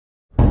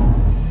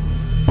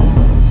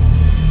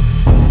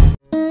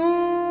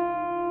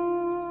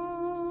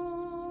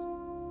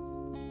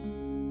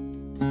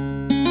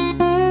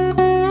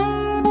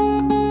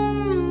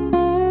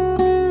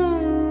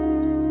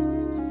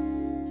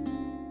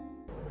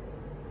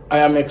I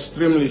am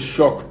extremely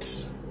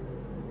shocked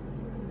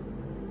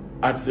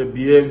at the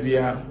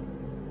behavior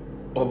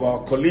of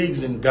our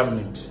colleagues in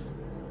government,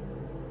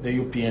 the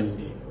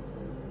Upnd.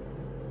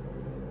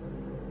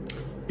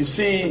 You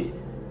see,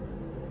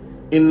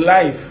 in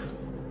life,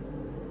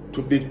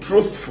 to be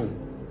truthful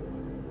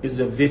is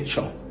a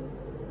virtue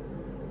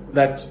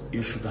that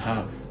you should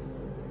have.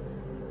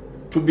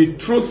 To be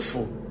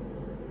truthful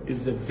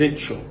is a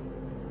virtue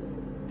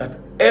that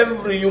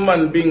every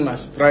human being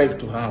must strive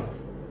to have.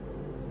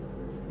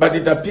 But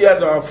it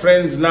appears our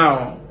friends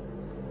now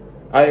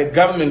are a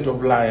government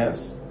of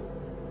liars,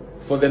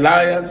 for the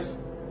liars,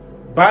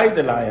 by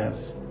the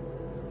liars,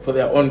 for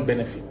their own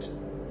benefit.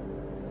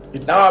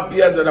 It now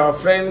appears that our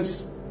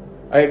friends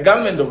are a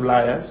government of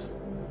liars,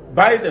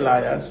 by the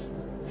liars,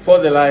 for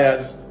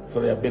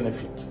their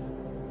benefit.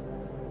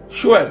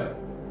 Sure,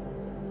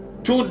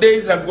 2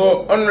 days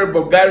ago,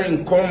 Honorable Gary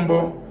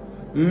Nkombo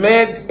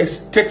made a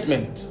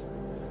statement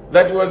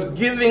that he was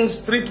giving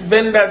street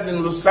vendors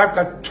in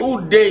Lusaka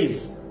 2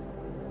 days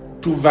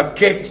to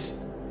vacate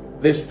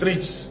the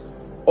streets,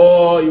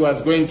 or he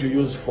was going to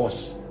use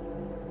force.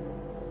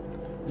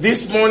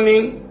 This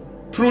morning,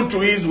 true to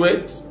his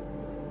word,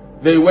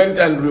 they went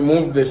and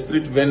removed the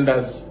street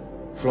vendors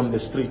from the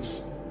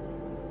streets.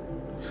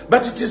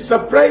 But it is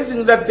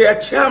surprising that their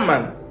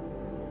chairman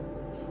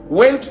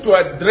went to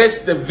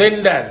address the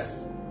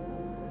vendors,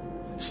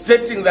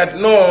 stating that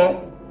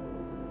no,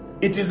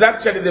 it is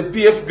actually the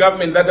PF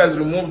government that has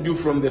removed you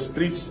from the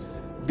streets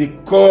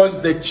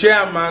because the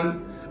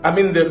chairman,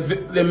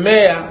 the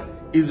mayor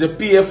is the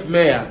PF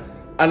mayor,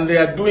 and they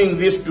are doing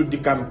this to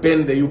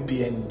decampaign the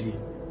Upnd.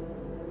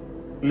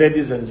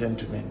 Ladies and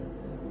gentlemen,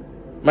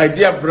 my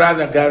dear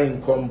brother Gary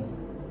Nkombo,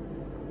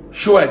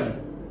 surely,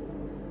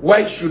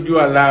 why should you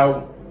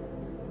allow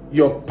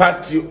your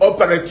party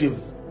operative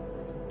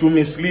to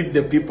mislead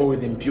the people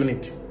with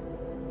impunity?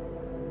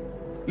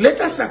 Let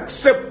us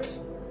accept.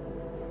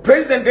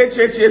 President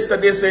HH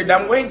yesterday said,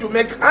 I'm going to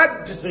make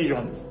hard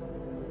decisions.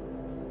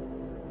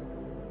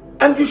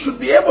 And you should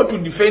be able to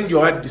defend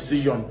your hard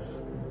decision.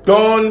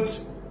 Don't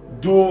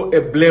do a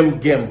blame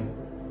game.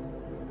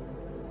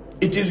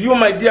 It is you,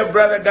 my dear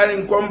brother Gary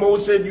Nkombo, who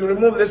said you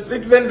remove the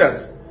street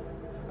vendors.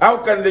 How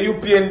can the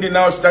Upnd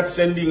now start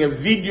sending a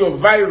video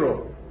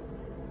viral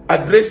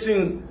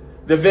addressing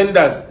the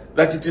vendors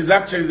that it is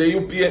actually the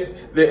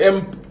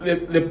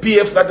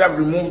PF that have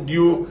removed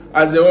you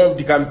as a way of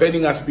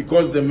decampaigning us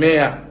because the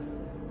mayor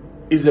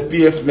is the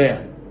PF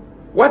mayor?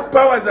 What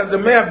powers has the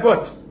mayor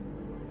got?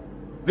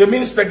 The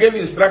minister gave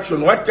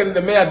instruction. What can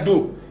the mayor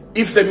do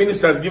if the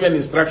minister has given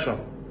instruction?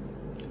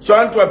 So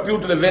I want to appeal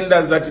to the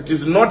vendors that it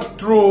is not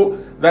true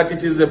that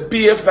it is the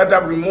PF that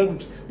have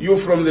removed you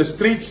from the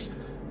streets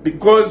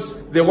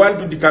because they want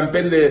to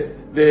decampaign the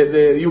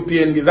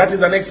Upnd. That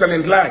is an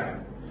excellent lie.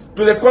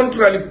 To the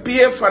contrary,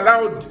 PF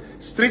allowed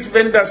street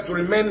vendors to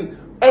remain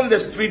on the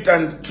street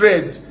and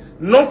trade,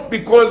 not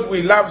because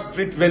we love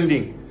street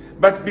vending,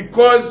 but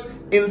because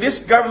in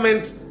this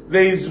government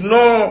there is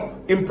no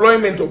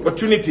employment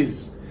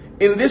opportunities.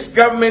 In this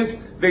government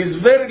there is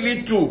very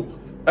little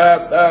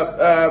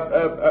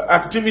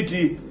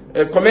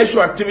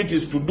commercial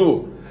activities to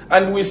do.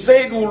 And we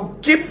said we'll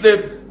keep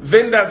the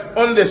vendors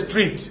on the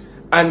street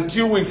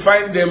until we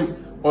find them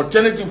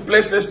alternative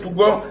places to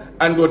go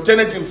and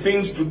alternative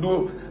things to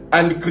do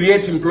and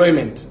create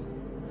employment.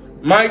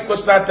 Michael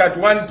Sata at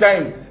one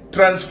time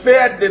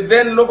transferred the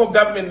then local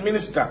government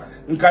minister,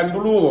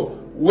 Nkanduluo,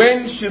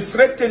 when she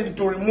threatened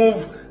to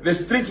remove the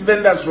street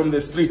vendors from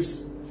the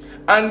streets.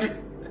 And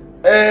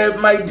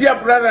my dear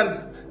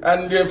brother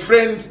and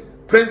friend,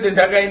 President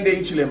Hakainde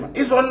Hichilema,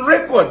 is on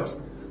record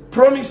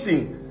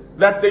promising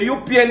that the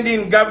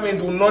Upnd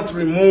government will not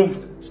remove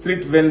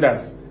street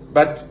vendors.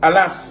 But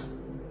alas,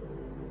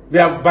 they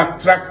have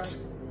backtracked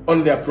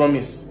on their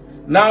promise.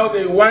 Now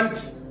they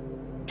want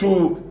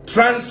to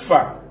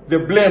transfer the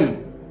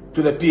blame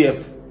to the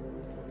PF.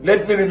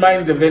 Let me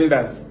remind the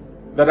vendors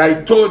that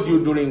I told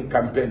you during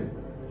campaign.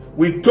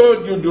 We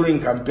told you during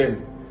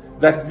campaign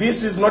that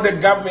this is not a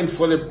government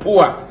for the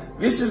poor.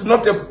 This is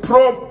not a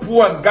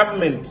pro-poor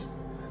government.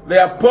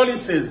 Their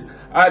policies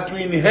are to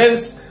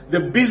enhance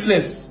the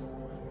business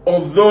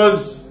of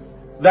those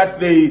that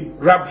they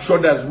rub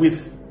shoulders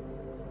with.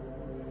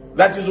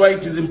 That is why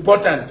it is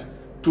important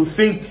to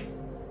think,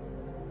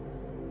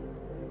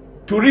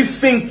 to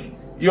rethink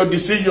your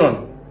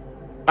decision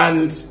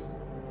and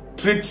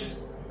treat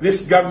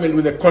this government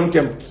with the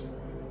contempt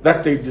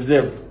that they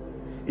deserve.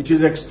 It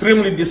is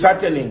extremely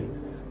disheartening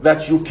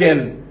that you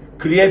can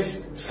create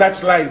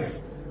such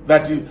lies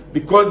that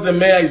because the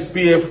mayor is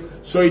PF,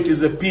 so it is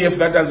the PF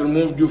that has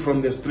removed you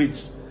from the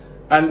streets.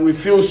 And we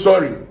feel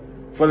sorry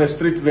for the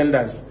street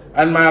vendors.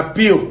 And my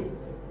appeal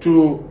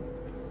to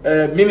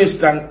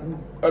Minister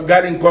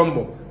Gary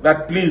Nkombo,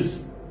 that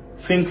please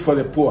think for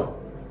the poor.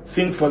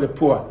 Think for the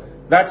poor.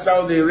 That's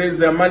how they raise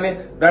their money.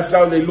 That's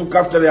how they look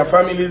after their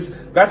families.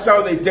 That's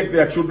how they take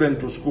their children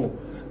to school.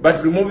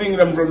 But removing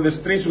them from the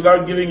streets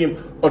without giving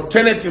him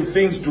alternative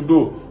things to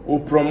do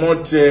will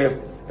promote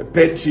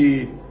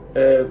petty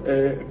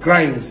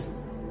crimes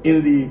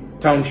in the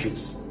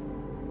townships.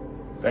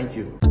 Thank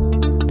you.